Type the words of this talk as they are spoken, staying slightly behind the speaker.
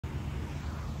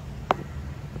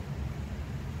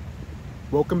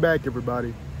Welcome back,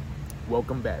 everybody.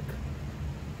 Welcome back.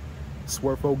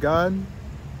 Swerfo God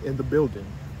in the building.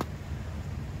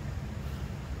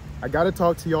 I gotta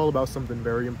talk to y'all about something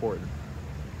very important.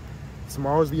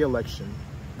 Tomorrow's the election.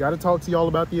 Gotta talk to y'all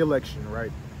about the election,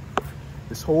 right?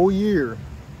 This whole year,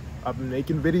 I've been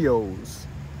making videos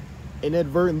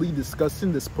inadvertently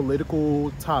discussing this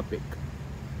political topic.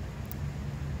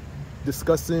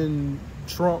 Discussing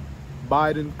Trump,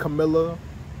 Biden, Camilla,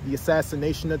 the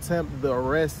assassination attempt, the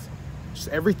arrest,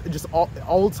 just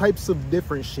all types of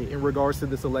different shit in regards to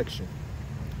this election.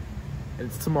 And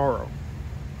it's tomorrow.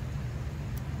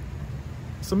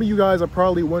 Some of you guys are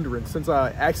probably wondering, since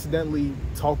I accidentally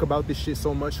talk about this shit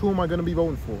so much, who am I going to be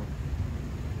voting for?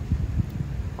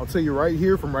 I'll tell you right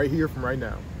here, from right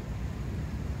now.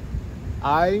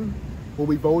 I will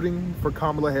be voting for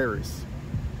Kamala Harris.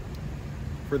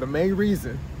 For the main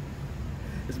reason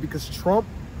is because Trump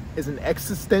is an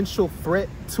existential threat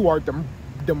to our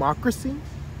democracy,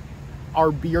 our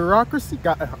bureaucracy.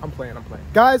 I'm playing.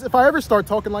 Guys, if I ever start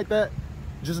talking like that,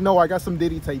 just know I got some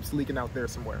Diddy tapes leaking out there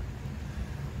somewhere.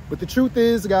 But the truth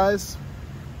is, guys,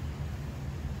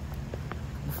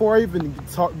 before I even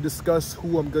discuss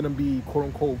who I'm gonna be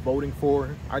quote-unquote voting for,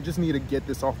 I just need to get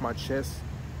this off my chest,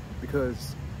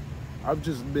 because I've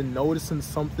just been noticing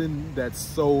something that's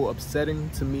so upsetting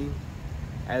to me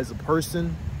as a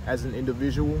person, as an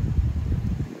individual.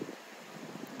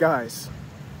 Guys,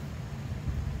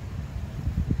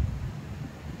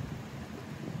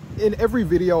 in every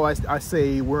video I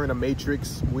say we're in a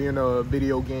matrix, we're in a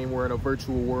video game, we're in a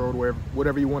virtual world,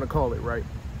 whatever you want to call it, right?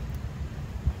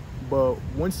 But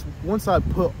once I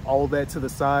put all that to the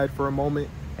side for a moment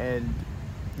and,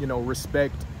 you know,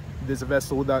 respect this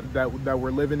vessel that we're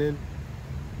living in,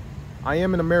 I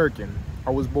am an American.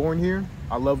 I was born here.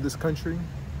 I love this country.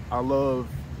 I love,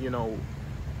 you know,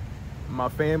 my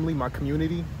family, my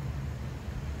community.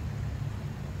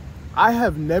 I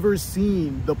have never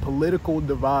seen the political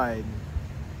divide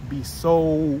be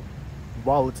so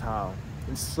volatile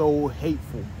and so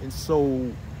hateful and so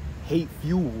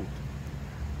hate-fueled.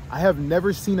 I have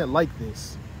never seen it like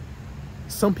this.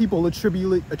 Some people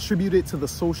attribute it to the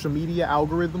social media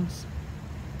algorithms.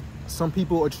 Some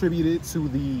people attribute it to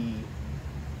the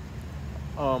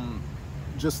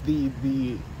just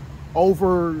the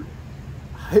over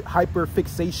hyper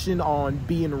fixation on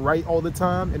being right all the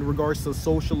time in regards to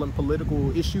social and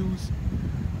political issues.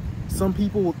 Some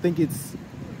people think it's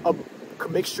a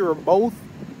mixture of both.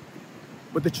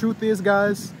 But the truth is,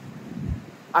 guys,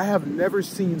 I have never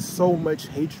seen so much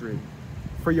hatred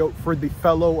for the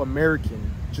fellow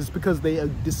American just because they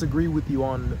disagree with you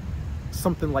on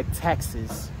something like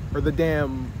taxes or the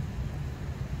damn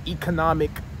economic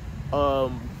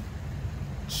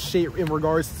shit in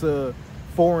regards to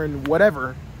foreign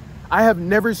whatever. I have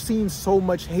never seen so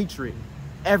much hatred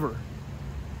ever,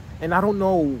 and I don't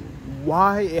know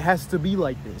why it has to be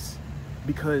like this,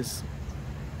 because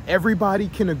everybody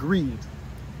can agree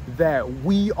that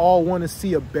we all want to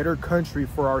see a better country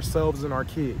for ourselves and our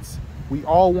kids. We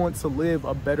all want to live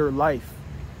a better life,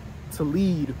 to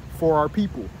lead for our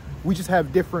people. We just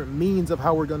have different means of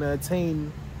how we're going to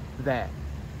attain that,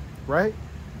 right?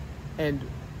 And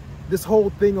this whole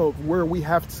thing of where we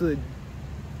have to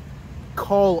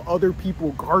call other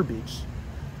people garbage,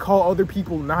 call other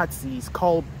people Nazis,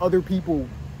 call other people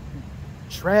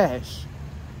trash,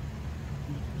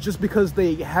 just because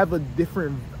they have a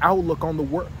different outlook on the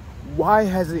world. Why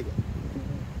has it,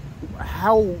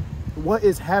 what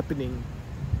is happening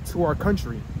to our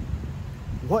country?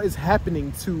 What is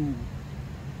happening to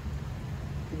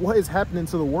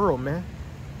the world, man?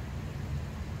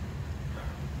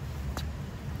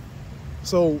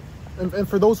 So, and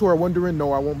for those who are wondering,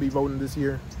 no, I won't be voting this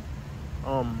year.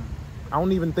 I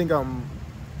don't even think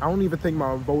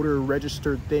my voter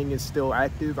registered thing is still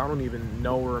active. I don't even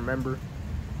know or remember.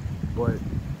 But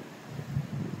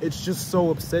it's just so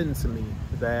upsetting to me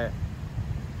that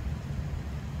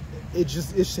it's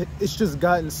just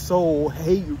gotten so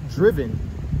hate driven.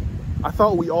 I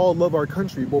thought we all love our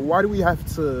country, but why do we have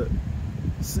to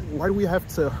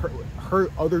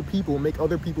hurt other people, make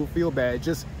other people feel bad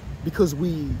just because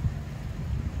I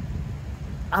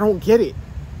don't get it.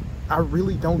 I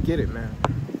really don't get it, man.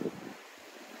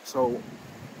 So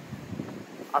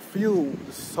I feel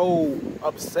so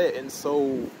upset and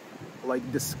so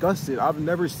like disgusted. I've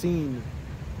never seen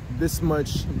this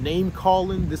much name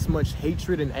calling, this much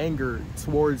hatred and anger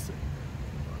towards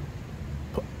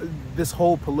this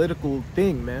whole political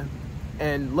thing, man.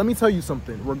 And let me tell you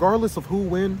something, regardless of who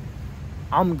wins,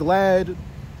 I'm glad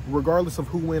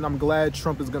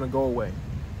Trump is gonna go away,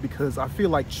 because I feel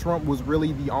like Trump was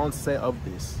really the onset of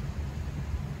this.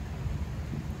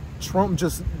 Trump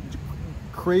just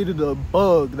created a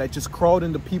bug that just crawled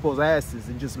into people's asses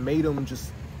and just made them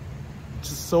just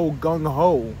so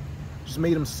gung-ho, just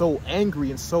made them so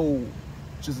angry and so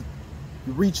just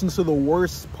reach into the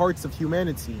worst parts of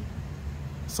humanity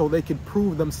so they could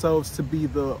prove themselves to be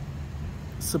the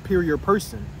superior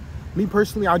person. Me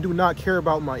personally, I do not care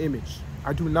about my image.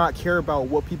 I do not care about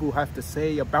what people have to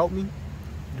say about me.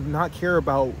 I do not care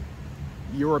about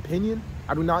your opinion.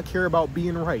 I do not care about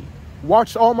being right.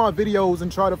 Watch all my videos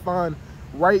and try to find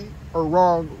right or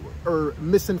wrong or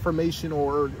misinformation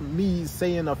or me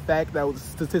saying a fact that was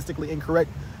statistically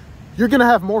incorrect. You're gonna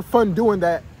have more fun doing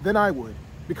that than I would,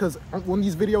 because on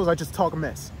these videos I just talk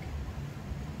mess.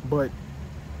 But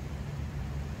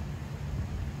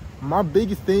my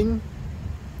big thing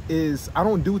is I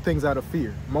don't do things out of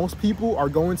fear. Most people are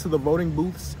going to the voting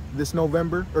booths this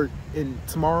November or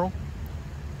tomorrow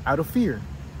out of fear,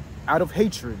 out of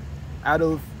hatred, out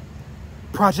of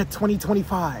Project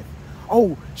 2025.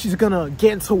 Oh, she's gonna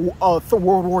get into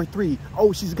World War III.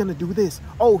 Oh, she's gonna do this.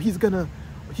 Oh, he's gonna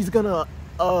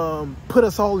put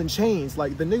us all in chains.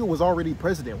 Like, the nigga was already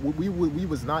president. We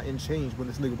was not in chains when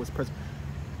this nigga was president.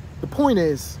 The point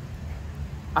is,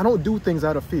 I don't do things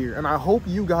out of fear, and I hope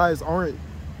you guys aren't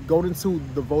going into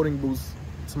the voting booths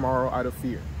tomorrow out of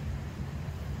fear.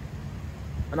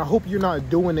 And I hope you're not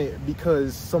doing it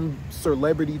because some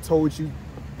celebrity told you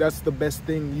that's the best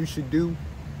thing you should do.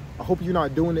 I hope you're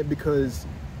not doing it because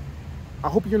I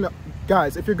hope you're not,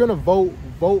 guys, if you're gonna vote,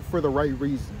 vote for the right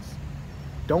reasons.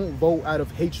 Don't vote out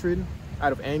of hatred,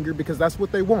 out of anger, because that's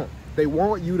what they want. They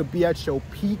want you to be at your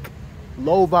peak,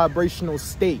 low vibrational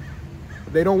state.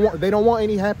 They don't want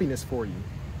any happiness for you.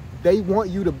 They want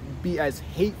you to be as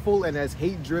hateful and as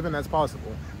hate-driven as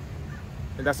possible.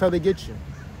 And that's how they get you.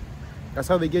 That's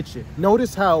how they get you.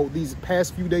 Notice how these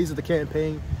past few days of the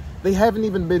campaign, they haven't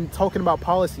even been talking about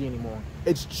policy anymore.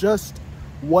 It's just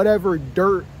whatever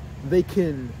dirt they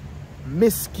can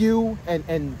miscue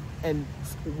and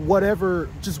whatever,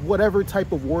 just whatever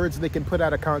type of words they can put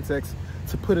out of context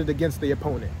to put it against the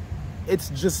opponent. It's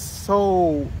just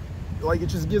so, like, it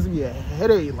just gives me a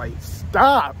headache. Like,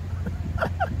 stop.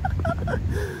 I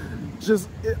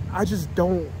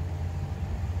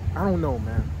don't know,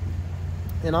 man.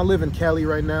 And I live in Cali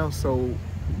right now, so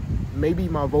maybe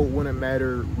my vote wouldn't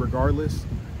matter regardless.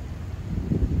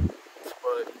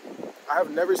 But I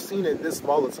have never seen it this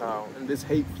volatile and this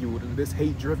hate-fueled and this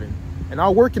hate-driven. And I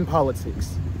work in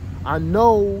politics. I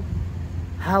know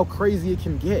how crazy it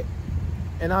can get.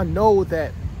 And I know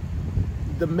that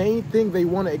the main thing they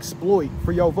want to exploit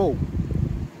for your vote,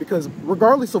 because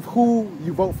regardless of who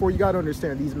you vote for, you got to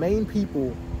understand, these main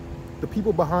people, the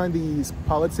people behind these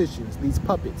politicians, these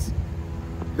puppets,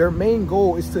 their main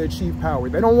goal is to achieve power.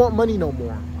 They don't want money no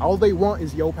more. All they want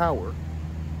is your power.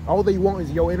 All they want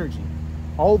is your energy.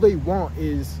 All they want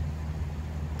is,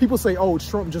 people say, oh,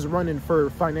 Trump just running for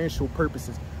financial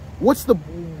purposes. What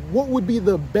would be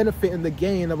the benefit and the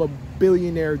gain of a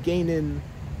billionaire gaining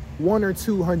 100 or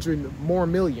 200 more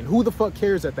million? Who the fuck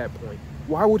cares at that point?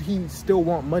 Why would he still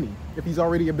want money if he's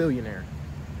already a billionaire?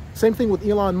 Same thing with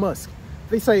Elon Musk.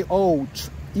 They say, oh,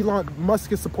 Elon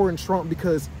Musk is supporting Trump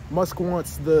because Musk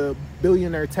wants the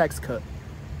billionaire tax cut.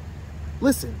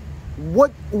 Listen,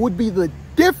 what would be the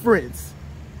difference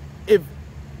if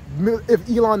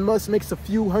Elon Musk makes a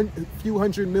few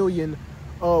hundred million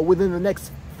within the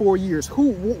next 4 years?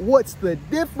 What's the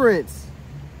difference?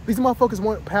 These motherfuckers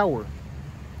want power.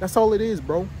 That's all it is,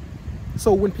 bro.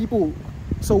 So when people,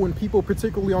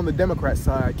 particularly on the Democrat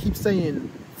side, keep saying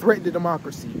threat to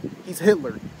democracy, he's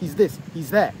Hitler, he's this,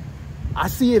 he's that, I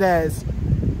see it as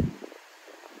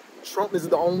Trump is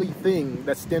the only thing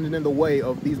that's standing in the way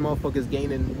of these motherfuckers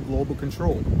gaining global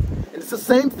control. And it's the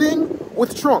same thing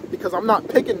with Trump, because I'm not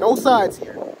picking no sides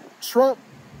here. Trump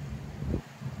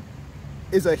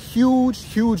is a huge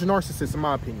narcissist, in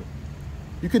my opinion.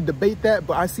 You could debate that,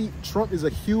 but I see Trump is a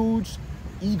huge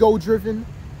ego-driven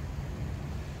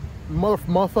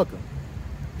motherfucker.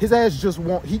 His ass just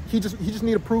want, he just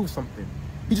need to prove something.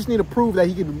 He just need to prove that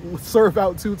he can serve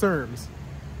out 2 terms.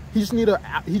 He just needs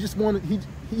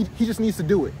to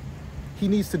do it. He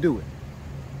needs to do it.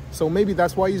 So maybe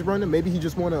that's why he's running. Maybe he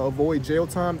just want to avoid jail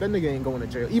time. That nigga ain't going to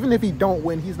jail. Even if he don't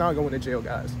win, he's not going to jail,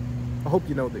 guys. I hope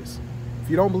you know this. If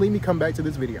you don't believe me, come back to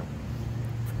this video.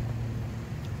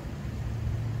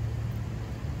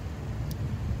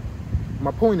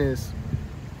 My point is,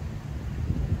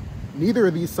 neither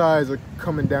of these sides are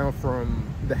coming down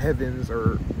from the heavens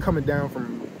or coming down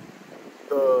from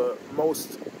the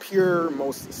most pure,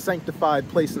 most sanctified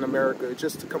place in America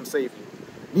just to come save you.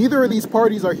 Neither of these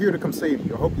parties are here to come save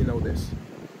you. I hope you know this.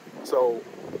 So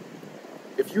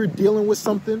if you're dealing with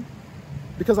something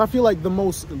Because I feel like the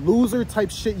most loser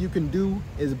type shit you can do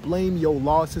is blame your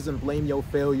losses and blame your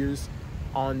failures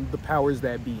on the powers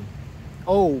that be.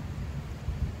 Oh,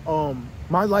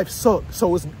 my life sucked,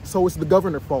 so it's the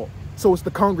governor's fault. So it's the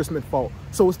congressman's fault.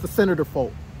 So it's the senator's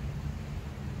fault.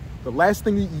 The last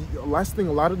thing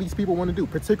a lot of these people want to do,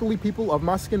 particularly people of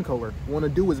my skin color, want to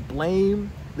do is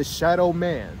blame the shadow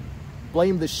man,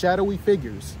 blame the shadowy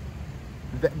figures,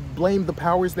 blame the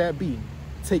powers that be.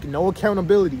 Take no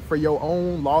accountability for your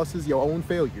own losses, your own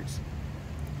failures,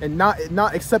 and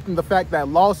not accepting the fact that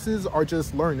losses are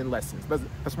just learning lessons.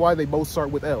 That's why they both start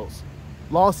with L's.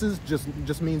 Losses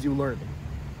just means you learning,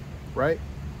 right?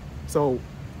 So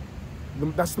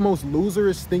that's the most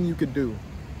loserist thing you could do.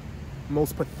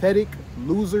 Most pathetic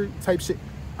loser type shit.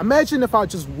 Imagine if I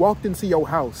just walked into your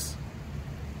house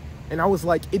and I was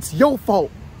like, it's your fault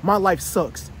my life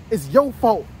sucks. It's your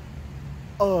fault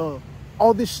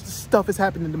all this stuff is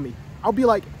happening to me. I'll be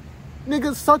like,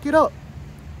 nigga, suck it up.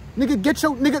 Nigga, get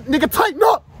your nigga tighten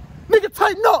up. Nigga,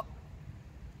 tighten up.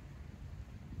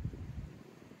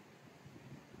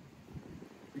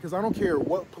 Because I don't care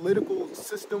what political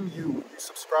system you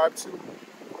subscribe to.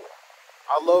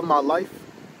 I love my life.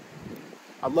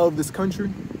 I love this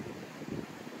country.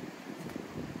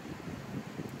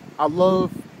 I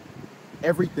love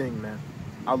everything, man.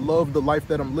 I love the life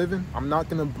that I'm living. I'm not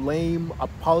gonna blame a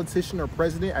politician or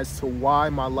president as to why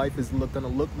my life is gonna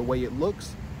look the way it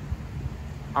looks.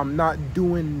 I'm not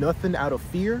doing nothing out of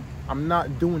fear. I'm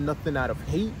not doing nothing out of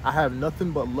hate. I have nothing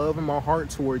but love in my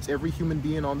heart towards every human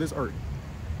being on this earth.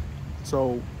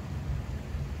 So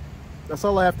that's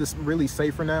all I have to really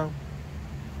say for now.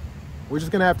 We're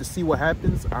just gonna have to see what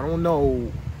happens. I don't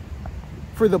know.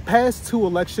 For the past two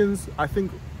elections, I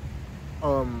think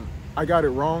I got it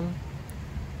wrong.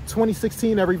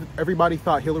 2016, everybody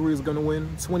thought Hillary was gonna win.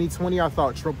 2020, I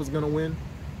thought Trump was gonna win.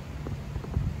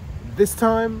 This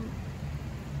time,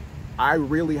 I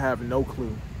really have no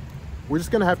clue. We're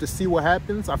just gonna have to see what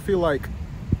happens. I feel like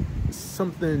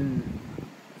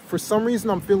for some reason,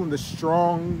 I'm feeling the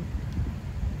strong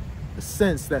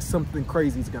sense that something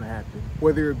crazy is gonna happen.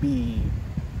 Whether it be,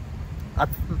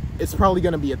 it's probably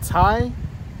gonna be a tie.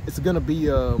 It's gonna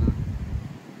be,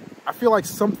 I feel like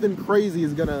something crazy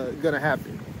is gonna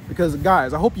happen. Because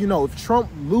guys, I hope you know, if Trump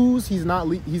loses, he's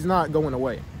not going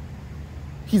away.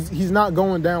 He's not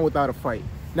going down without a fight.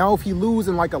 Now, if he loses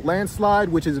in like a landslide,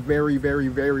 which is very, very,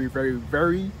 very, very,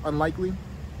 very unlikely.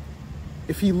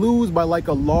 If he loses by like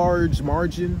a large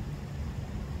margin,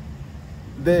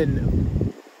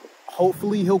 then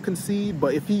hopefully he'll concede.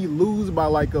 But if he loses by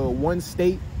like a one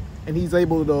state and he's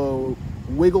able to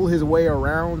wiggle his way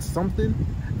around something,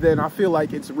 then I feel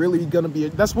like it's really gonna be,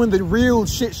 that's when the real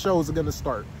shit shows are gonna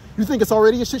start. You think it's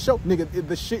already a shit show? Nigga,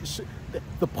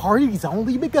 the party's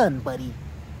only begun, buddy.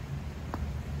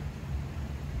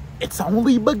 It's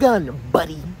only begun,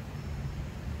 buddy.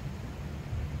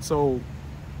 So,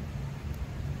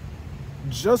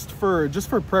 just for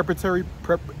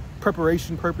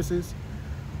preparation purposes,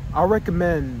 I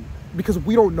recommend, because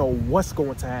we don't know what's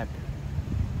going to happen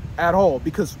at all,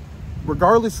 because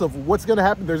regardless of what's going to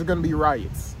happen, there's going to be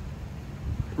riots.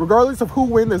 Regardless of who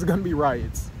wins, there's going to be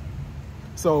riots.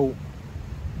 So,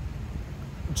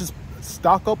 just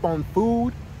stock up on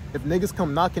food. If niggas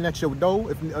come knocking at your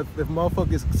door, if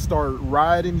motherfuckers start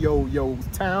rioting your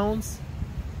towns,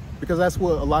 because that's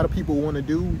what a lot of people want to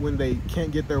do when they can't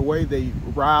get their way. They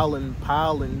rile and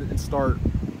pile and start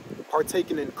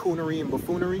partaking in coonery and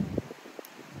buffoonery.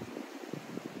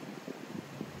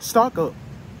 Stock up.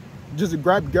 Just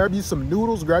grab you some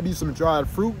noodles, grab you some dried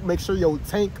fruit. Make sure your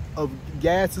tank of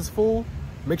gas is full.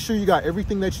 Make sure you got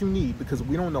everything that you need, because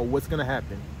we don't know what's gonna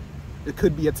happen. It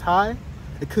could be a tie.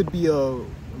 It could be a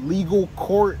legal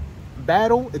court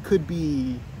battle. It could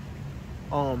be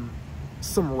some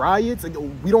riots.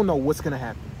 We don't know what's gonna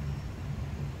happen.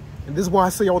 And this is why I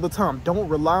say all the time, don't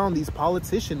rely on these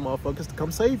politician motherfuckers to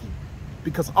come save you,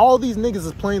 because all these niggas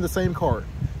is playing the same card.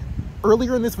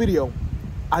 Earlier in this video,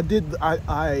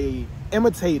 I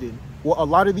imitated what a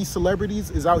lot of these celebrities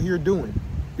is out here doing,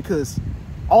 because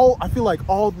I feel like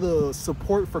all the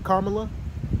support for Kamala,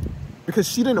 because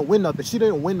she didn't win nothing, she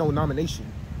didn't win no nomination.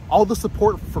 All the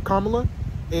support for Kamala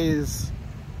is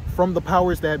from the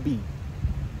powers that be,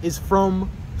 is from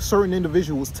certain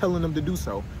individuals telling them to do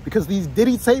so. Because these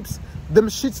Diddy tapes,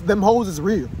 them hoes is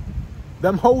real.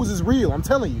 Them hoes is real, I'm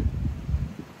telling you.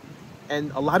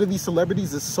 And a lot of these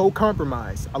celebrities is so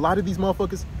compromised. A lot of these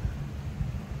motherfuckers,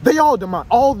 they all demonic.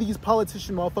 All these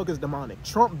politician motherfuckers demonic.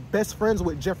 Trump best friends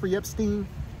with Jeffrey Epstein,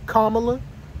 Kamala,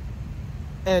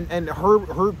 and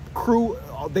her crew,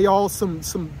 they all some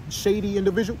shady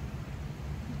individual.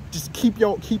 Just keep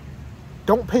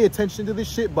don't pay attention to this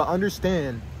shit, but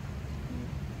understand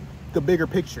the bigger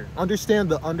picture. Understand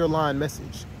the underlying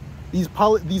message. These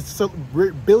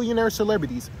billionaire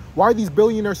celebrities, why are these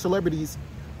billionaire celebrities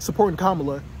supporting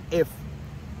Kamala if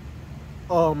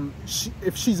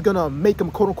she's gonna make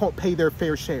them quote unquote pay their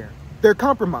fair share? They're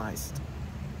compromised.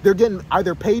 They're getting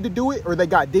either paid to do it, or they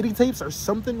got Diddy tapes or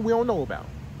something we don't know about.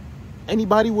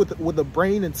 Anybody with a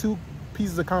brain and 2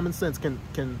 pieces of common sense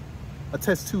can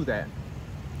attest to that,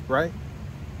 right?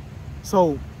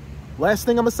 So, last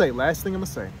thing I'm gonna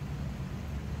say.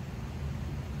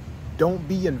 Don't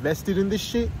be invested in this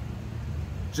shit.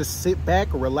 Just sit back,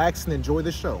 relax, and enjoy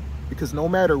the show. Because no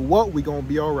matter what, we gonna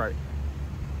be all right.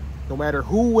 No matter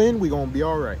who win, we gonna be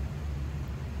all right.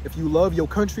 If you love your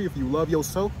country, if you love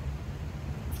yourself,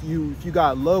 if you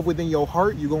got love within your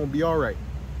heart, you gonna be all right.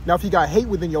 Now, if you got hate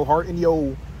within your heart and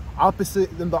the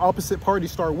opposite party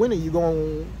start winning,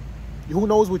 who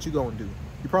knows what you gonna do?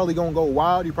 You probably gonna go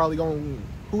wild. You probably gonna,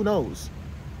 who knows?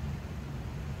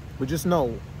 But just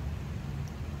know,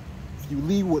 if you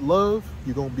lead with love,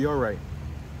 you're gonna be all right.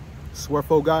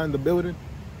 Swearfo guy in the building,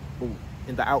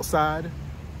 in the outside,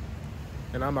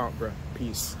 and I'm out, bro.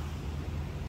 Peace.